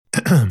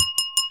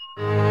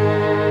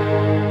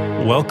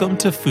Welcome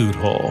to Food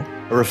Hole,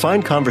 a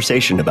refined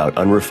conversation about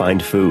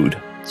unrefined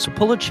food. So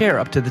pull a chair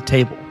up to the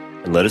table.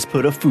 And let us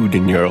put a food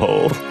in your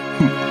hole.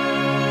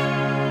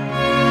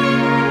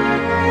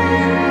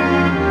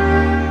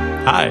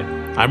 Hi,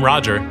 I'm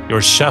Roger,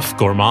 your chef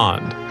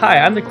gourmand. Hi,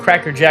 I'm the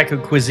Cracker Jack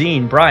of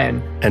cuisine,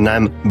 Brian. And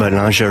I'm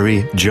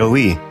Boulangerie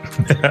Joey.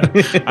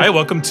 Hi,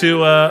 welcome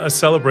to a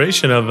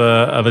celebration of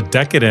a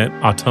decadent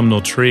autumnal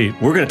treat.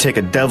 We're going to take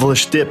a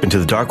devilish dip into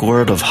the dark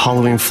world of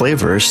Halloween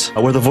flavors,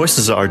 where the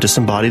voices are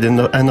disembodied and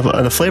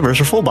the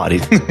flavors are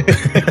full-bodied.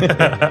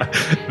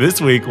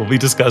 This week, we'll be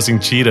discussing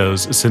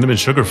Cheetos cinnamon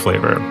sugar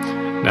flavor.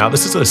 Now,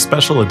 this is a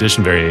special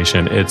edition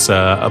variation. It's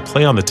a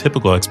play on the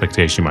typical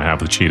expectation you might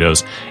have with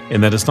Cheetos, in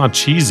that it's not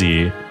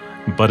cheesy,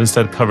 but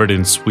instead covered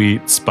in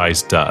sweet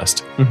spice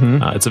dust.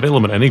 It's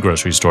available at any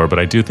grocery store, but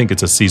I do think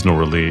it's a seasonal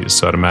release,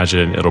 so I'd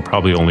imagine it'll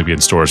probably only be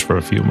in stores for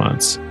a few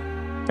months.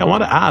 I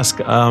want to ask,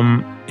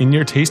 in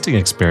your tasting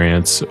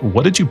experience,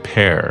 what did you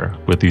pair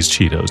with these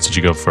Cheetos? Did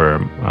you go for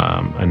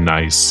a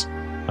nice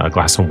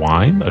glass of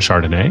wine, a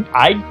Chardonnay?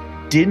 I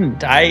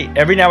didn't.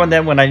 Every now and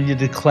then when I needed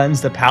to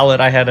cleanse the palate,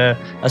 I had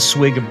a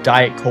swig of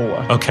Diet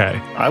Cola. Okay.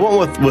 I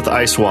went with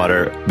ice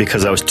water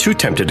because I was too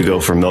tempted to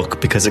go for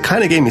milk because it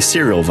kind of gave me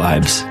cereal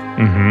vibes.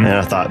 And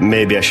I thought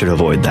maybe I should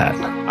avoid that.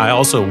 I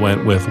also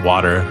went with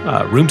water,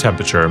 room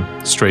temperature,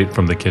 straight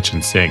from the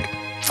kitchen sink.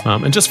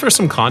 And just for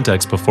some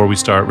context, before we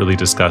start really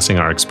discussing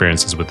our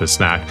experiences with this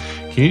snack,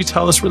 can you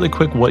tell us really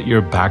quick what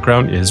your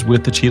background is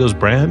with the Cheetos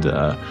brand?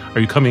 Are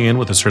you coming in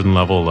with a certain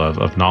level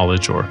of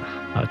knowledge or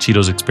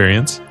Cheetos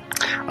experience?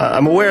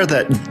 I'm aware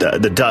that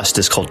the dust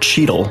is called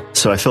Cheetle,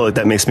 so I feel like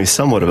that makes me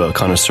somewhat of a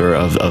connoisseur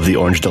of the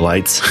orange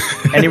delights.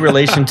 Any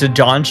relation to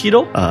John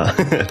Cheadle?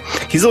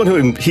 He's the one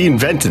who he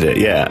invented it,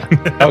 yeah.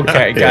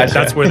 Okay, gotcha.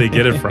 That's where they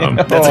get it from.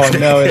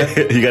 No.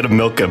 You got to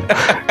milk him.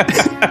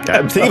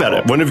 Think about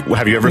it.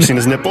 Have you ever seen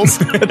his nipples?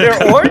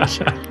 They're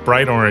orange?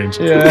 Bright orange.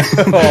 Yeah.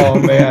 Oh,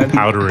 man.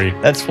 Powdery.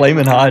 That's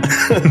flaming hot.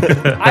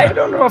 I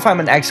don't know if I'm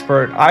an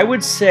expert. I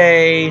would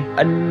say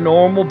a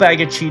normal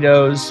bag of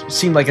Cheetos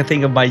seemed like a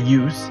thing of my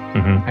youth.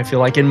 I feel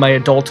like in my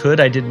adulthood,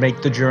 I did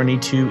make the journey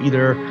to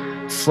either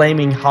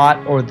Flaming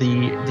Hot or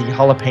the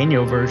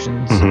jalapeno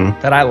versions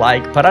that I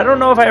like. But I don't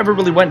know if I ever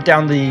really went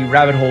down the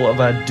rabbit hole of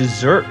a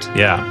dessert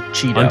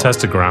Cheeto.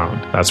 Untested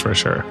ground, that's for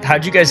sure.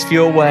 How'd you guys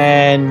feel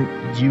when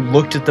you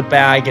looked at the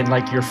bag and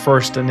like your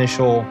first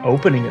initial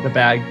opening of the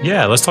bag?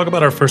 Yeah, let's talk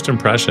about our first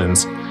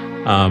impressions.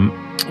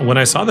 When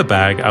I saw the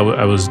bag, I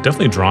was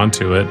definitely drawn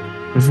to it.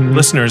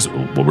 Listeners,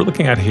 what we're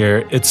looking at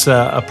here, it's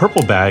a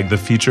purple bag that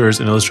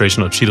features an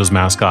illustration of Cheetos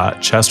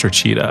mascot, Chester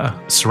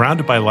Cheetah,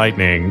 surrounded by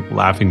lightning,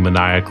 laughing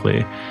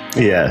maniacally.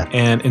 Yeah.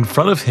 And in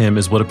front of him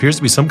is what appears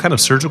to be some kind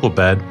of surgical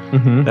bed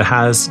that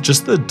has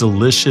just the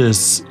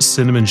delicious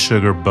cinnamon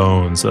sugar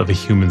bones of a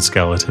human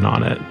skeleton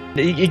on it.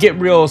 You get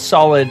real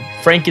solid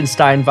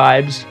Frankenstein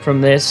vibes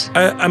from this.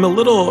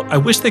 I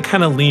wish they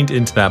kind of leaned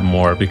into that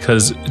more,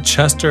 because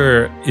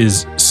Chester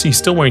he's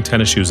still wearing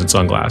tennis shoes and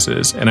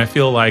sunglasses. And I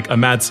feel like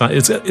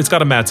it's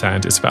got a mad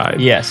scientist vibe.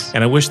 Yes.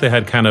 And I wish they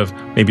had kind of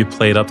maybe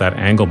played up that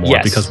angle more,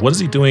 because what is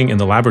he doing in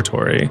the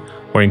laboratory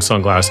wearing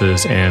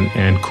sunglasses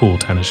and cool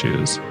tennis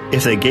shoes?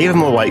 If they gave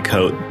him a white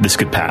coat, this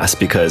could pass,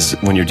 because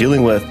when you're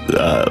dealing with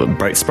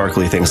bright,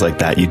 sparkly things like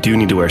that, you do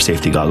need to wear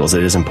safety goggles.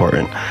 It is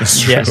important. It's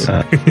true. Yes.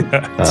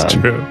 It's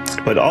true.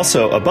 But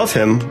also, above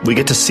him, we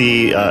get to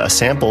see a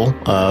sample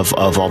of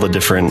all the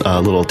different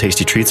little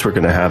tasty treats we're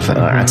going to have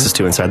access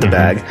to inside the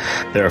bag.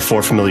 There are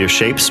 4 familiar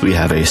shapes. We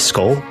have a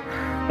skull,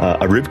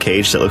 a rib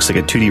cage that looks like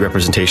a 2D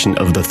representation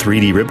of the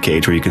 3D rib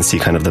cage, where you can see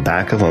kind of the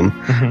back of them,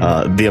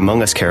 the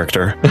Among Us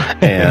character,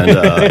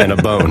 and a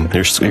bone,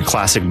 your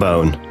classic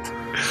bone.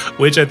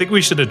 Which I think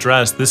we should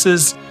address. This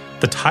is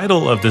the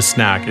title of this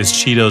snack is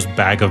Cheetos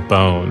Bag of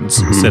Bones,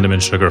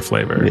 cinnamon sugar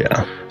flavor.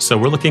 Yeah. So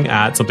we're looking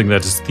at something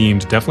that is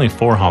themed definitely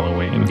for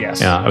Halloween.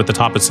 Yes. At the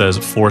top it says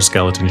 4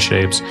 skeleton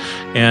shapes.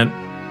 And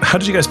how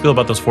did you guys feel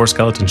about those 4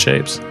 skeleton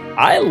shapes?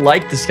 I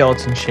like the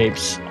skeleton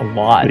shapes a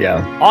lot.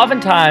 Yeah.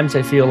 Oftentimes,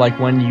 I feel like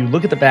when you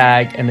look at the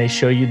bag and they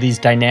show you these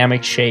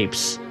dynamic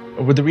shapes,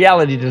 where the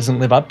reality doesn't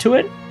live up to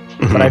it.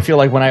 But I feel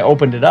like when I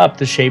opened it up,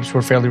 the shapes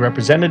were fairly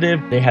representative.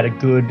 They had a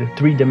good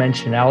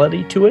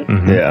 3-dimensionality to it.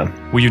 Yeah.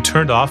 Were you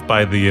turned off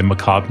by the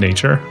macabre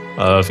nature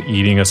of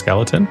eating a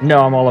skeleton? No,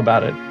 I'm all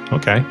about it.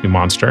 Okay, you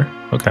monster.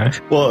 Okay.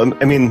 Well,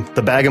 I mean,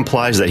 the bag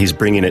implies that he's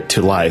bringing it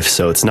to life,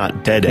 so it's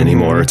not dead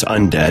anymore. It's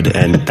undead,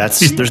 and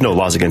there's no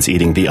laws against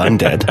eating the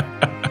undead.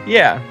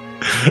 Yeah.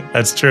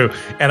 That's true.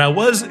 And I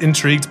was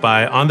intrigued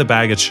by, on the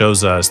bag, it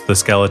shows us the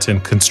skeleton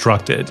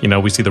constructed.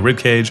 We see the rib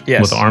cage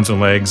with the arms and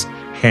legs,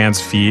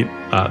 hands, feet,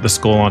 the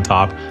skull on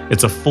top.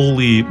 It's a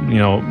fully,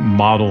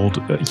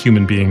 modeled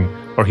human being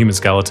or human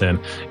skeleton.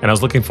 And I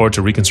was looking forward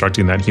to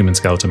reconstructing that human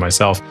skeleton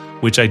myself,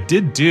 which I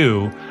did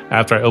do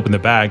after I opened the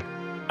bag.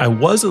 I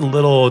was a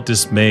little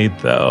dismayed,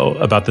 though,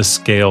 about the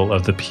scale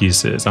of the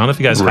pieces. I don't know if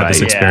you guys had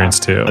this experience,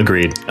 too.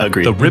 Agreed.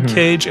 The rib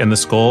cage and the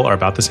skull are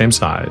about the same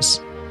size.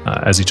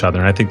 as each other.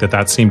 And I think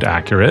that seemed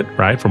accurate,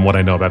 right, from what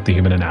I know about the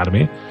human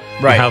anatomy.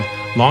 Right. We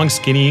have long,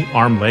 skinny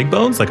arm-leg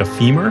bones, like a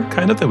femur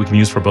kind of, that we can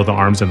use for both the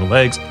arms and the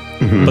legs.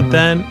 But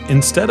then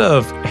instead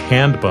of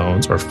hand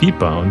bones or feet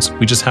bones,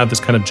 we just have this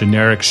kind of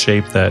generic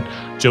shape that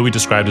Joey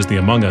described as the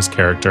Among Us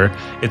character.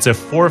 It's a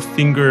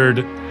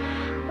four-fingered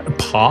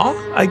paw,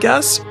 I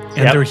guess.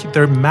 And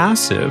they're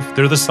massive.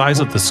 They're the size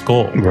of the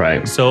skull.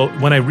 Right. So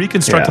when I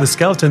reconstructed the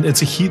skeleton,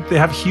 they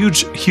have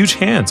huge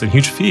hands and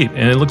huge feet,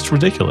 and it looks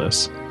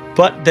ridiculous.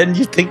 But then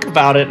you think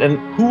about it, and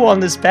who on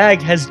this bag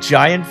has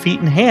giant feet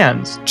and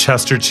hands?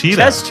 Chester Cheetah.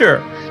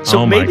 Chester.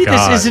 So maybe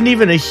this isn't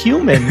even a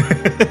human.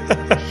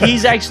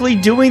 He's actually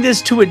doing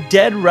this to a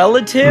dead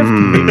relative.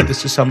 Maybe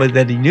this is somebody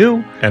that he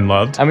knew and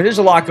loved. I mean, there's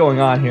a lot going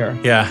on here.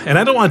 Yeah, and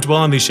I don't want to dwell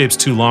on these shapes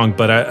too long,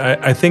 but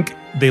I think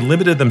they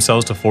limited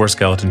themselves to 4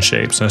 skeleton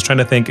shapes. And I was trying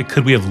to think,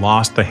 could we have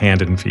lost the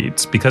hand and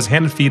feet? Because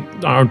hand and feet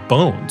aren't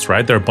bones,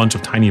 right? They're a bunch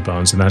of tiny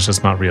bones, and that's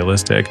just not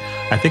realistic.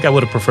 I think I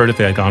would have preferred if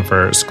they had gone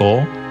for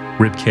skull,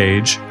 rib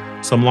cage,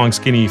 some long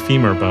skinny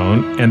femur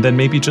bone, and then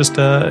maybe just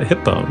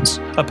hip bones,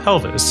 a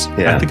pelvis.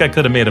 I think I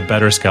could have made a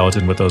better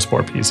skeleton with those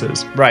 4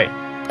 pieces. Right.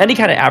 Any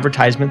kind of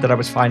advertisement that I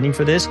was finding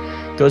for this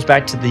goes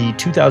back to the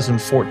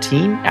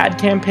 2014 ad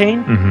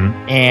campaign,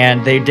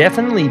 and they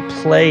definitely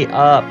play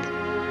up,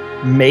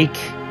 make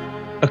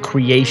a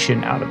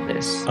creation out of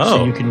this.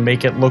 So you can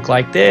make it look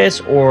like this,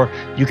 or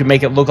you can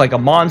make it look like a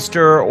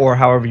monster, or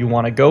however you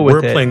want to go with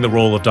it. We're playing the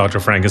role of Dr.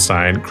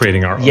 Frankenstein,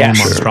 creating our own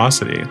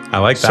monstrosity. I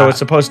like that. So it's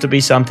supposed to be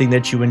something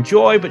that you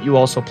enjoy, but you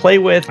also play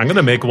with. I'm going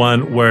to make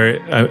one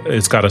where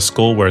it's got a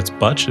skull where its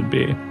butt should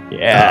be.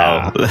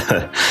 Yeah.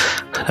 Oh,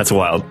 that's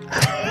wild.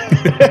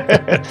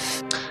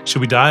 Should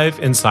we dive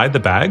inside the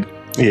bag?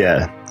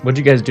 Yeah. What'd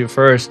you guys do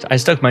first? I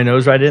stuck my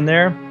nose right in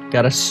there.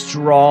 Got a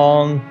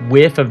strong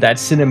whiff of that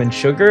cinnamon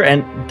sugar,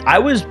 and I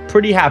was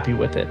pretty happy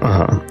with it.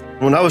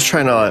 When I was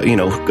trying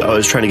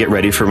to, get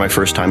ready for my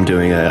first time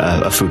doing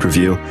a food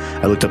review,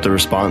 I looked up the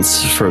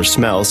response for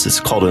smells. It's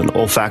called an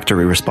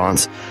olfactory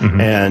response,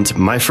 and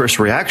my first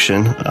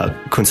reaction,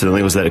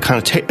 coincidentally, was that it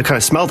kind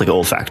of smelled like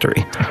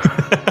olfactory.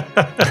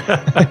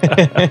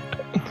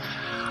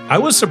 I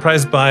was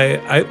surprised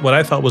by what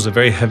I thought was a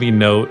very heavy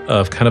note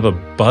of kind of a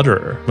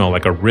butter smell,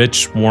 like a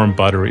rich, warm,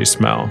 buttery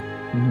smell.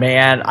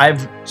 Man,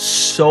 I've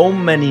so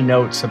many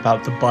notes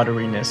about the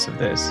butteriness of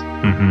this.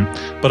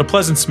 But a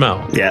pleasant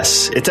smell.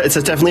 Yes, it's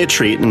definitely a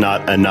treat, and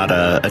not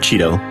a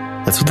Cheeto.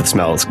 That's what the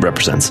smell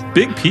represents.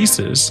 Big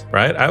pieces,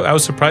 right? I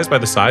was surprised by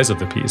the size of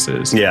the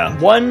pieces. Yeah.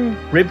 One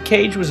rib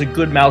cage was a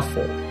good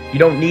mouthful. You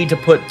don't need to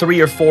put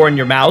 3 or 4 in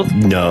your mouth.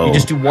 No. You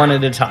just do one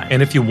at a time.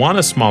 And if you want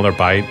a smaller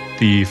bite,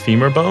 the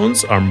femur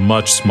bones are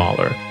much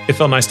smaller. It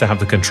felt nice to have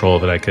the control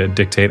that I could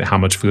dictate how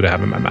much food I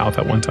have in my mouth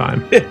at one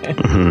time.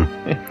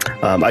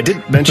 I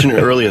did mention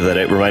earlier that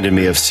it reminded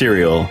me of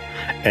cereal,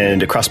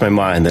 and it crossed my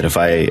mind that if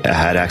I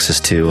had access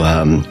to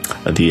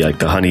the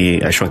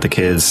Honey I Shrunk the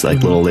Kids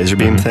little laser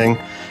beam thing,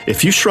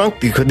 if you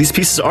shrunk, these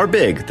pieces are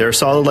big. They're a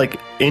solid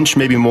inch,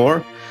 maybe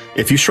more.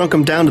 If you shrunk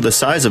them down to the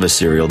size of a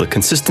cereal, the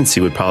consistency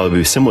would probably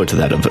be similar to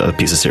that of a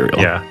piece of cereal.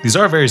 Yeah, these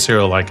are very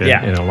cereal-like in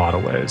a lot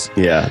of ways.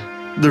 Yeah.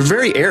 They're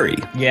very airy.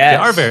 Yeah,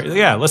 they are very.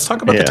 Yeah, let's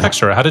talk about the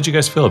texture. How did you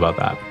guys feel about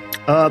that?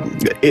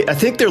 I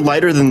think they're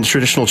lighter than the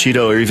traditional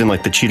Cheeto, or even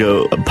like the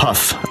Cheeto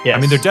Puff. Yes. I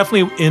mean, they're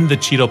definitely in the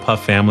Cheeto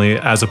Puff family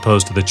as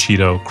opposed to the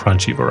Cheeto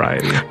Crunchy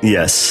variety.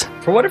 Yes.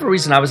 For whatever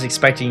reason, I was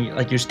expecting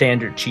your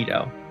standard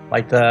Cheeto,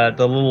 like the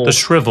little dense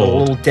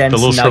shriveled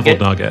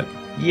nugget.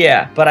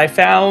 Yeah, but I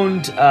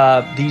found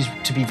these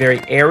to be very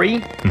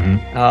airy,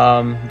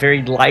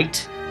 very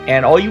light.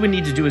 And all you would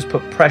need to do is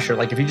put pressure.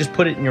 Like if you just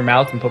put it in your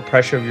mouth and put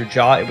pressure of your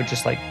jaw, it would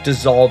just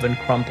dissolve and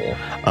crumple.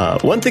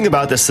 One thing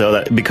about this, though,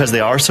 that because they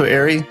are so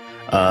airy,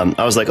 I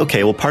was like,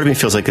 okay, well, part of me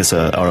feels like it's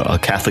a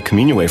Catholic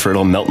communion wafer.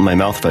 It'll melt in my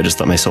mouth if I just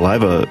let my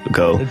saliva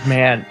go.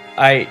 Man,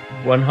 I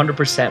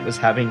 100% was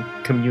having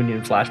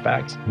communion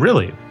flashbacks.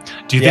 Really?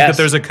 Do you think that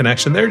there's a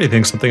connection there? Do you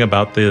think something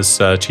about this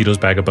Cheetos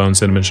Bag of Bones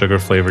cinnamon sugar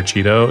flavored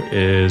Cheeto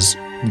is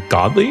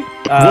godly?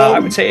 I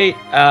would say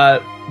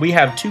we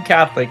have 2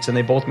 Catholics, and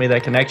they both made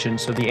that connection.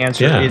 So the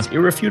answer is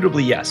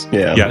irrefutably yes.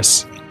 Yeah.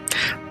 Yes.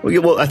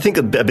 Well, I think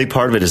a big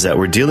part of it is that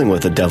we're dealing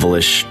with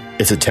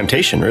it's a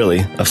temptation,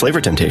 really, a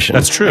flavor temptation.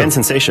 That's true. And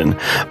sensation.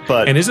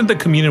 And isn't the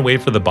communion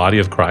wafer the body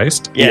of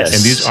Christ? Yes.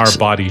 And these are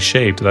body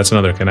shaped. That's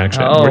another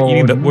connection. Oh,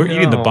 we're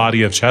eating the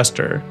body of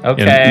Chester.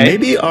 Okay.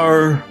 Maybe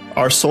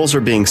our souls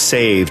are being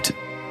saved,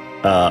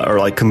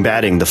 or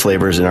combating the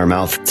flavors in our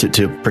mouth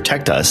to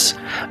protect us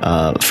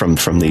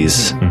from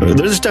these. Mm-hmm.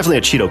 There's definitely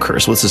a Cheeto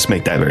curse. Let's just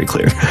make that very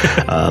clear.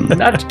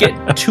 Not to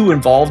get too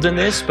involved in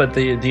this, but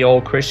the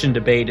old Christian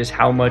debate is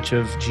how much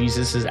of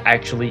Jesus is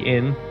actually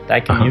in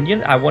that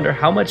communion. I wonder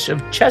how much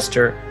of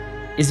Chester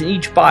is in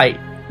each bite.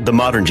 The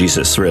modern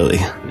Jesus, really.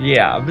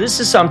 Yeah, this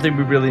is something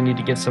we really need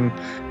to get some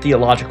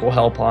theological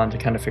help on to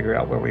kind of figure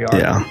out where we are.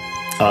 Yeah.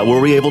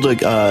 Were we able to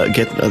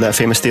get that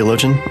famous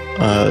theologian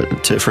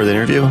for the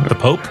interview? The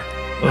Pope?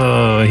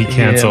 Oh, he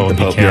canceled.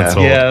 Pope, he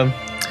canceled. Yeah.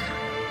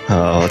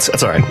 Oh,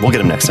 that's all right. We'll get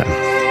him next time.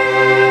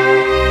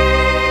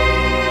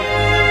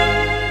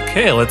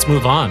 Okay, let's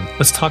move on.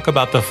 Let's talk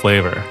about the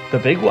flavor. The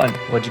big one.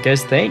 What'd you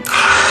guys think?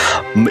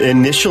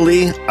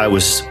 Initially, I'm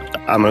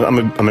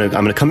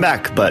gonna come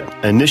back, but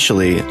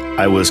initially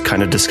I was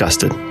kind of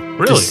disgusted.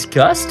 Really?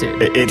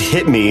 Disgusted. It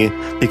hit me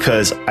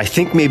because I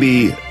think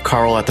maybe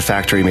Carl at the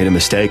factory made a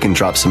mistake and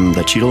dropped some of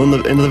the Cheeto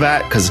into the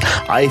vat, because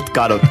I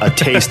got a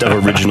taste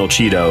of original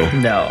Cheeto.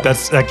 No.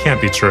 That can't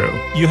be true.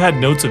 You had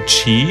notes of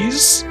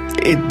cheese?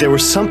 There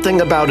was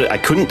something about it. I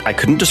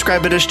couldn't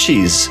describe it as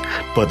cheese,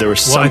 but there was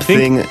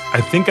something. I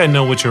think I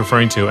know what you're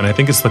referring to, and I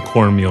think it's the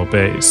cornmeal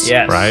base.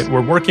 Yes. Right?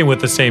 We're working with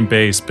the same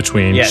base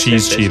between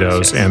cheese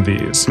Cheetos and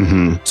these.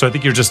 Mm-hmm. So I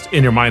think you're just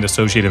in your mind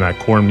associating that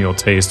cornmeal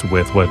taste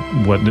with what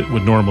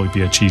would normally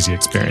be a cheesy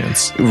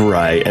experience.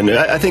 Right, and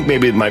I think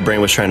maybe my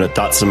brain was trying to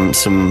dot some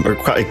or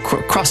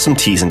cross some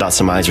T's and dot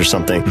some I's or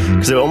something,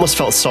 because it almost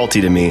felt salty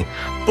to me.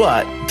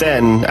 But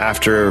then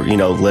after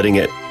letting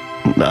it.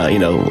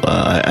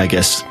 I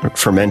guess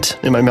ferment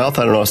in my mouth.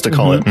 I don't know what else to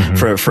call it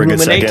for a good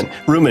second.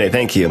 Ruminate,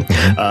 thank you.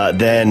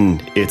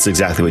 Then it's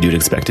exactly what you'd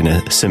expect in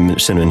a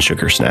cinnamon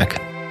sugar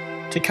snack.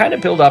 To kind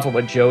of build off of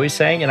what Joey's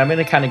saying, and I'm going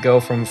to kind of go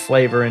from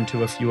flavor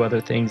into a few other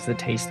things, the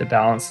taste, the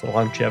balance, the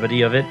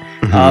longevity of it.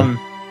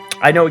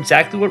 I know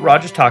exactly what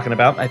Roger's talking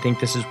about. I think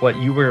this is what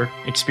you were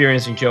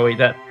experiencing, Joey,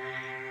 that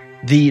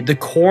the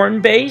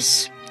corn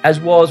base, as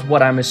well as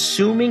what I'm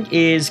assuming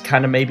is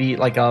kind of maybe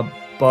like a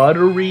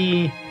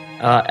buttery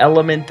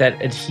element that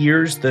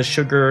adheres the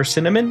sugar or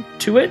cinnamon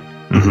to it,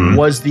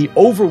 was the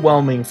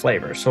overwhelming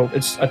flavor. So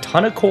it's a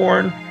ton of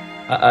corn,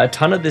 a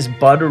ton of this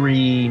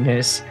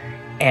butteriness,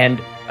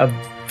 and a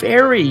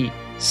very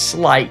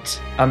slight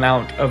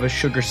amount of a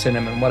sugar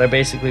cinnamon. What I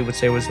basically would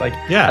say was like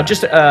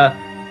just a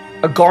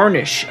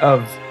garnish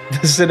of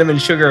the cinnamon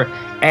sugar,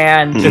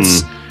 and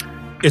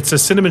it's a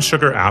cinnamon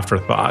sugar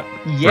afterthought.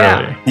 Yeah.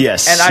 Really.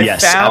 Yes. And I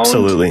found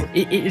absolutely.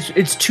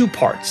 It's two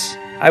parts.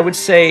 I would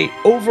say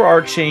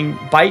overarching,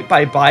 bite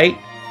by bite,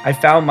 I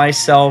found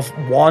myself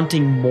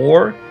wanting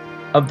more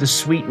of the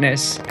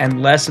sweetness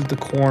and less of the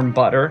corn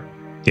butter.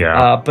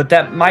 Yeah. But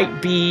that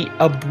might be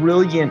a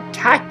brilliant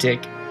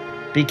tactic,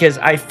 because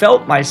I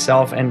felt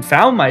myself and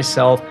found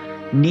myself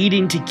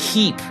needing to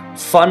keep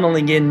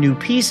funneling in new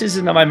pieces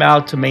into my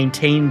mouth to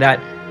maintain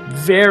that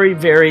very,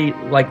 very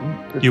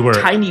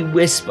tiny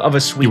wisp of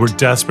a sweet. You were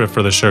desperate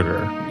for the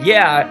sugar.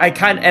 Yeah,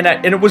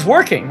 and it was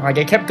working. Like,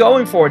 I kept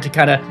going for it to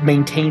kind of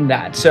maintain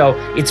that. So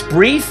it's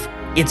brief,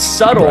 it's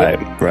subtle,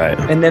 right,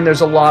 and then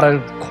there's a lot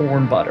of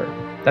corn butter.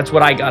 That's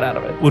what I got out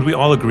of it. Would we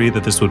all agree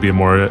that this would be a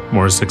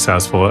more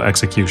successful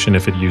execution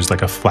if it used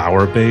like a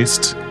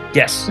flour-based,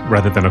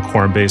 rather than a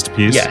corn-based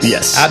piece?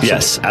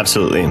 Yes,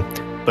 absolutely.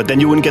 But then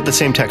you wouldn't get the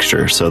same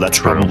texture. So that's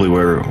probably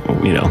where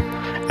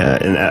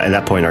at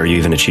that point, are you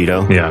even a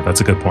Cheeto? Yeah,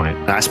 that's a good point.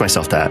 I ask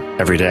myself that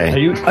every day. Are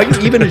you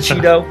even a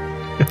Cheeto?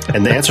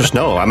 And the answer is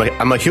no.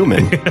 I'm a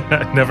human.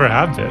 Never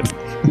have been.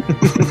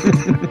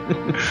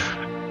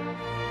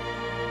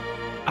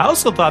 I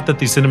also thought that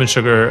the cinnamon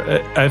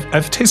sugar,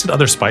 I've tasted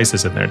other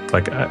spices in there.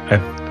 Like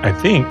I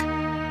think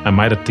I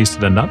might have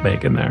tasted a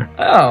nutmeg in there.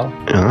 Oh,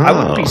 I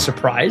wouldn't be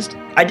surprised.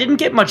 I didn't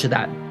get much of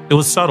that. It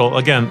was subtle.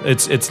 Again,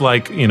 it's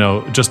like,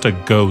 just a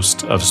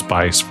ghost of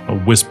spice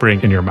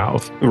whispering in your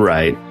mouth.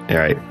 Right.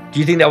 Do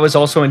you think that was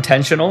also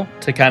intentional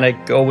to kind of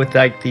go with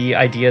like the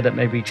idea that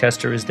maybe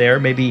Chester is there?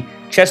 Maybe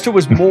Chester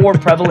was more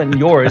prevalent in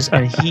yours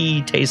and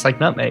he tastes like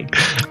nutmeg.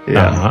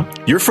 Yeah.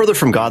 You're further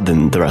from God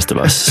than the rest of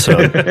us,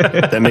 so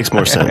that makes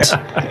more sense.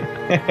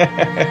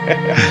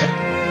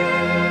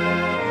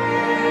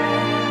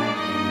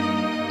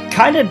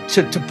 Kind of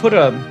to put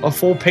a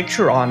full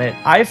picture on it,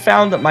 I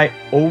found that my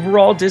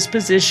overall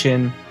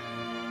disposition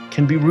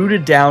can be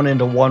rooted down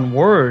into one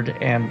word,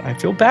 and I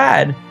feel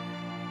bad.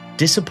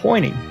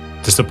 Disappointing.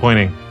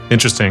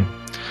 Interesting.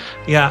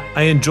 Yeah,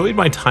 I enjoyed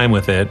my time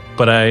with it,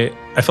 but I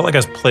felt like I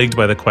was plagued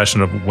by the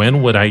question of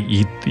when would I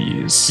eat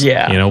these?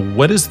 Yeah.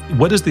 What is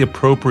the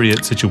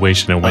appropriate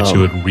situation in which you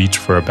would reach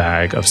for a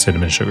bag of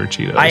cinnamon sugar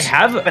Cheetos? I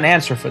have an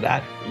answer for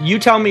that. You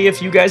tell me if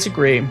you guys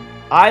agree.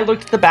 I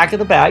looked at the back of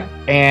the bag,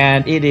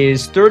 and it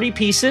is 30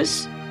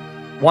 pieces,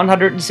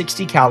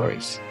 160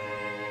 calories.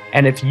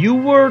 And if you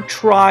were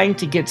trying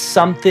to get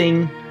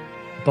something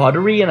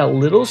buttery and a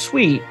little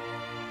sweet,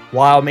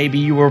 while maybe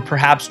you were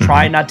perhaps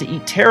trying not to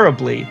eat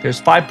terribly, there's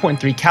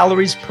 5.3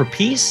 calories per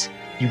piece.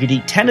 You could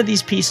eat 10 of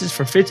these pieces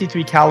for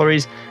 53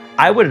 calories.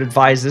 I would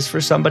advise this for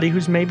somebody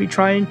who's maybe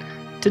trying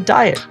to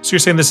diet. So you're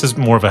saying this is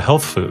more of a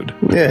health food?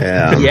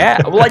 Yeah.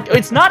 Yeah. Well,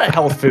 it's not a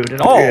health food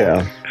at all.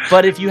 Yeah.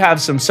 But if you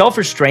have some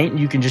self-restraint,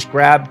 you can just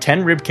grab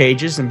 10 rib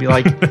cages and be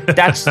like,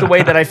 that's the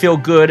way that I feel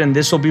good, and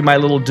this will be my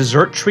little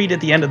dessert treat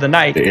at the end of the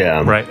night.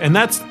 Yeah. Right. And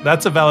that's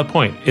a valid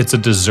point. It's a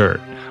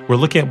dessert. What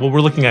we're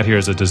looking at here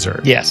is a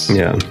dessert. Yes.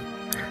 Yeah.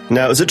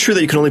 Now, is it true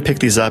that you can only pick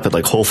these up at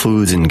like Whole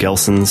Foods and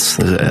Gelson's?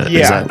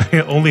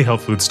 Only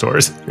health food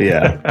stores.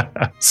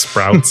 Yeah.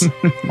 Sprouts.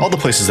 All the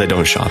places I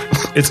don't shop.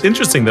 It's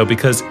interesting, though,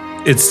 because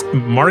it's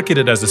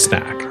marketed as a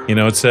snack.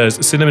 It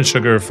says cinnamon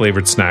sugar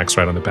flavored snacks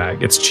right on the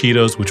bag. It's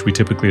Cheetos, which we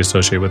typically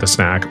associate with a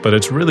snack, but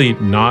it's really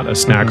not a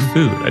snack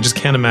food. I just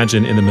can't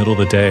imagine in the middle of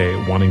the day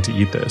wanting to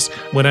eat this.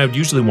 When I would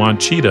usually want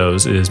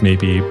Cheetos is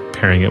maybe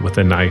pairing it with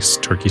a nice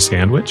turkey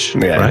sandwich,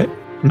 right?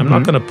 I'm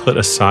not going to put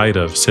a side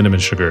of cinnamon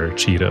sugar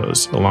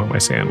Cheetos along my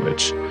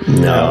sandwich.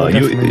 No,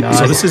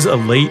 so this is a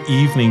late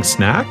evening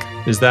snack?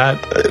 Is that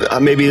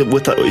maybe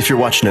if you're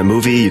watching a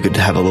movie, you could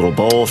have a little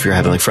bowl if you're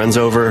having like friends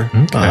over.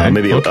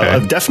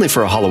 Definitely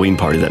for a Halloween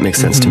party. That makes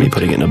sense to me.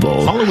 Putting it in a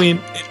bowl.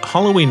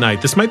 Halloween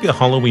night. This might be a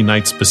Halloween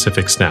night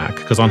specific snack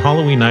because on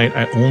Halloween night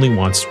I only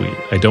want sweet.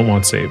 I don't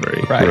want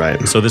savory.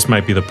 Right. So this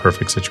might be the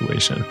perfect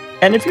situation.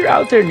 And if you're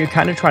out there and you're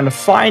kind of trying to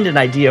find an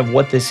idea of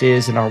what this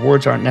is, and our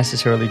words aren't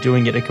necessarily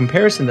doing it, a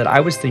comparison that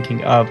I was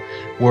thinking of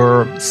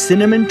were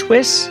cinnamon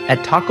twists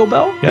at Taco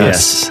Bell.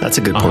 Yes, that's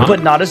a good point.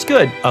 But not as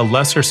good. A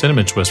lesser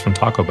cinnamon twist from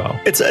Taco Bell.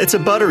 It's a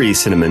buttery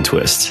cinnamon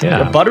twist.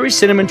 Yeah. A buttery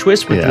cinnamon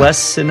twist with less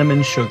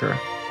cinnamon sugar.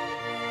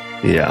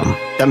 Yeah,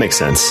 that makes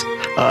sense.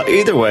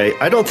 Either way,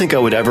 I don't think I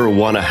would ever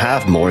want to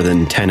have more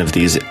than 10 of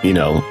these.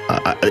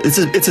 Let's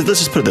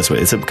just put it this way.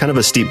 It's a kind of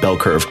a steep bell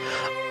curve.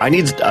 I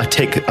need to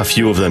take a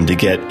few of them to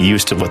get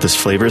used to what this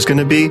flavor is going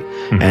to be.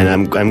 And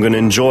I'm going to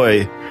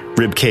enjoy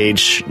rib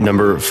cage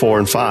number 4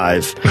 and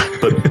 5.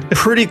 But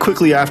pretty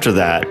quickly after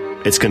that,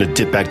 it's going to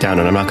dip back down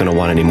and I'm not going to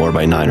want any more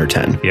by 9 or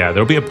 10. Yeah,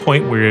 there'll be a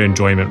point where your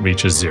enjoyment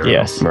reaches 0.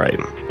 Yes. Right.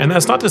 And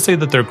that's not to say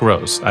that they're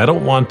gross. I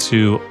don't want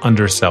to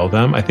undersell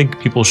them. I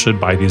think people should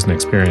buy these and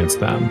experience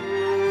them.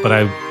 But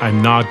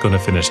I'm not going to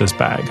finish this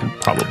bag,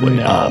 probably.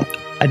 No.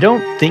 I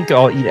don't think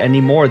I'll eat any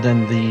more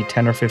than the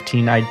 10 or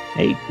 15 I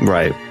ate.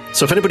 Right.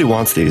 So if anybody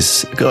wants these,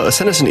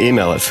 send us an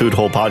email at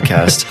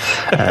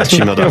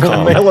foodholepodcast@gmail.com.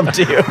 We'll mail them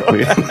to you.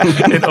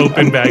 An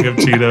open bag of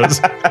Cheetos.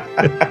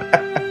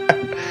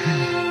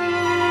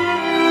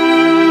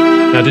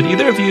 Now, did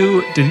either of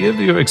you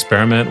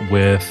experiment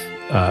with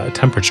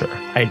temperature?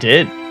 I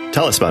did.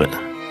 Tell us about it.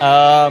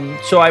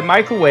 So I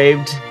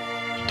microwaved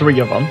 3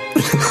 of them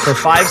for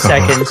 5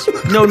 seconds.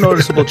 No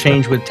noticeable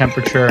change with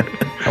temperature.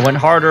 I went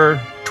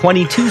harder.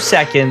 22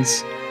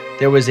 seconds.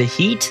 There was a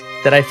heat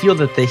that I feel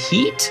that the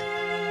heat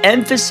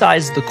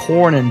emphasized the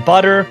corn and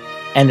butter,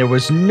 and there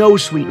was no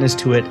sweetness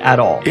to it at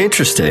all.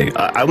 Interesting.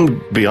 I'm going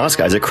to be honest,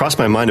 guys. It crossed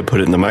my mind to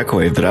put it in the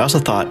microwave, but I also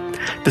thought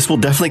this will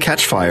definitely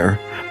catch fire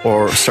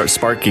or start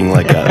sparking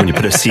like when you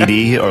put a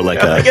CD or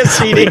like like a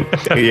CD.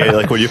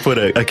 Like when you put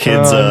a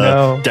kid's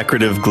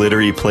decorative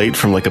glittery plate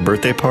from like a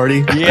birthday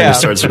party. And it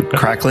starts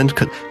crackling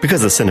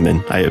because of the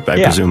cinnamon, I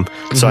presume.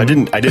 So I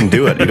didn't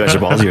do it. You guys are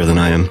ballsier than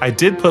I am. I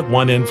did put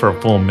one in for a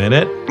full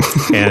minute,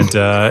 and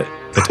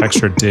the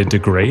texture did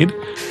degrade.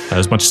 It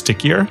was much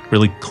stickier,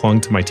 really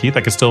clung to my teeth.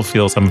 I could still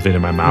feel some of it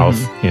in my mouth,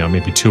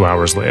 maybe 2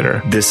 hours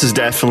later. This is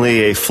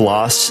definitely a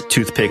floss,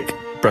 toothpick,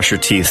 brush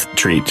your teeth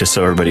treat, just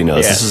so everybody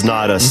knows. This is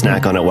not a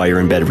snack on it while you're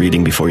in bed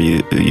reading before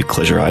you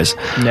close your eyes.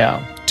 No.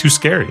 Too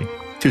scary.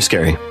 Too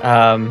scary.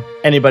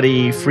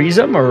 Anybody freeze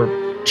them or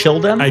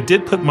chill them? I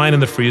did put mine in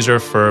the freezer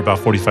for about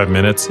 45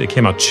 minutes. It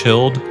came out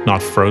chilled,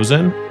 not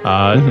frozen.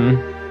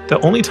 The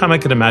only time I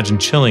could imagine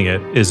chilling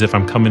it is if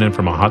I'm coming in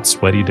from a hot,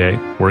 sweaty day,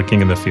 working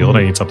in the field.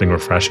 I need something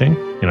refreshing.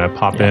 I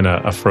pop in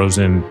a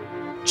frozen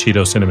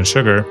Cheeto cinnamon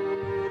sugar,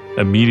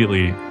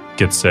 immediately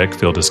get sick,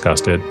 feel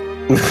disgusted,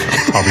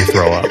 probably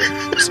throw up.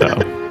 So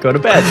go to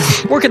bed.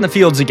 Work in the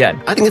fields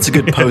again. I think it's a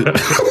good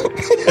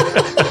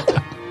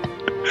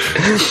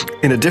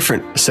in a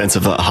different sense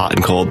of hot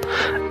and cold,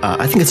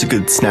 I think it's a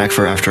good snack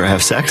for after I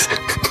have sex.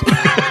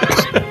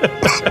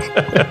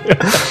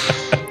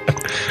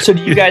 So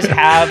do you guys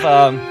have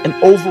an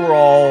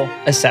overall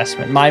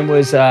assessment? Mine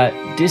was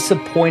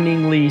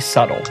disappointingly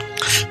subtle.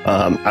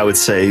 I would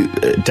say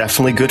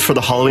definitely good for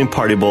the Halloween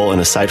party bowl. And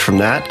aside from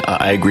that,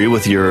 I agree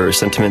with your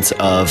sentiments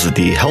of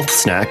the health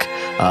snack.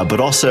 But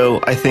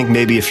also, I think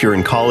maybe if you're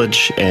in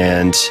college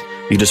and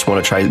you just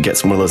want to try to get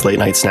some of those late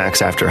night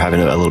snacks after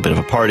having a little bit of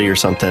a party or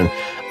something,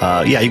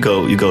 you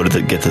go to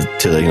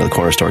the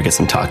corner store, get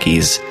some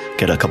Takis,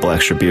 get a couple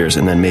extra beers,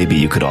 and then maybe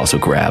you could also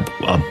grab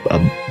a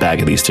bag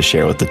of these to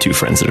share with the 2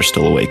 friends that are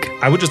still awake.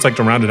 I would just like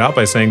to round it out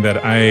by saying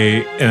that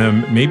I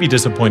am maybe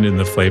disappointed in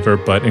the flavor,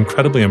 but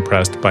incredibly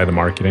impressed by the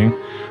marketing.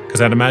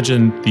 Because I'd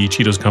imagine the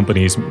Cheetos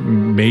companies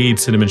made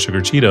cinnamon sugar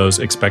Cheetos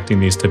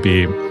expecting these to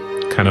be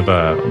kind of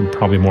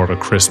probably more of a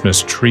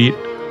Christmas treat,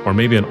 or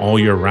maybe an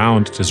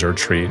all-year-round dessert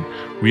treat,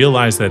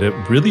 realized that it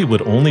really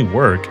would only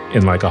work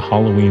in like a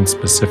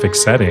Halloween-specific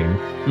setting,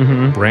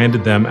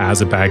 branded them as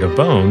a bag of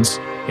bones,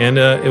 and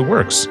it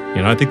works.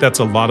 I think that's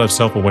a lot of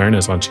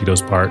self-awareness on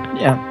Cheetos' part.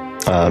 Yeah.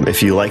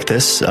 If you like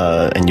this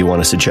and you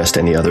want to suggest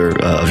any other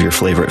of your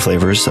favorite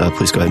flavors,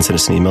 please go ahead and send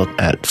us an email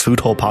at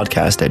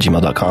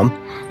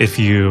foodholepodcast@gmail.com. If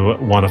you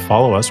want to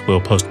follow us, we'll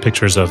post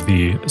pictures of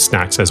the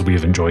snacks as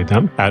we've enjoyed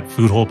them at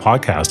Foodhole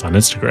Podcast on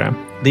Instagram.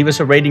 Leave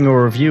us a rating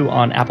or review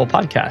on Apple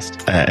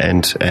Podcast.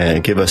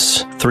 And give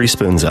us 3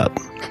 spoons up.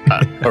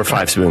 Or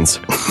 5 spoons.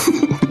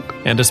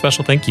 And a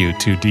special thank you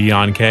to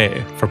Dion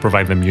K for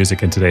providing the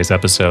music in today's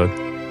episode.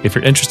 If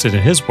you're interested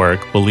in his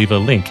work, we'll leave a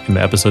link in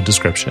the episode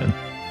description.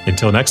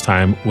 Until next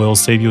time, we'll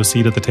save you a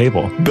seat at the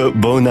table.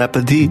 Bon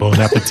appetit. Bon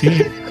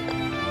appetit.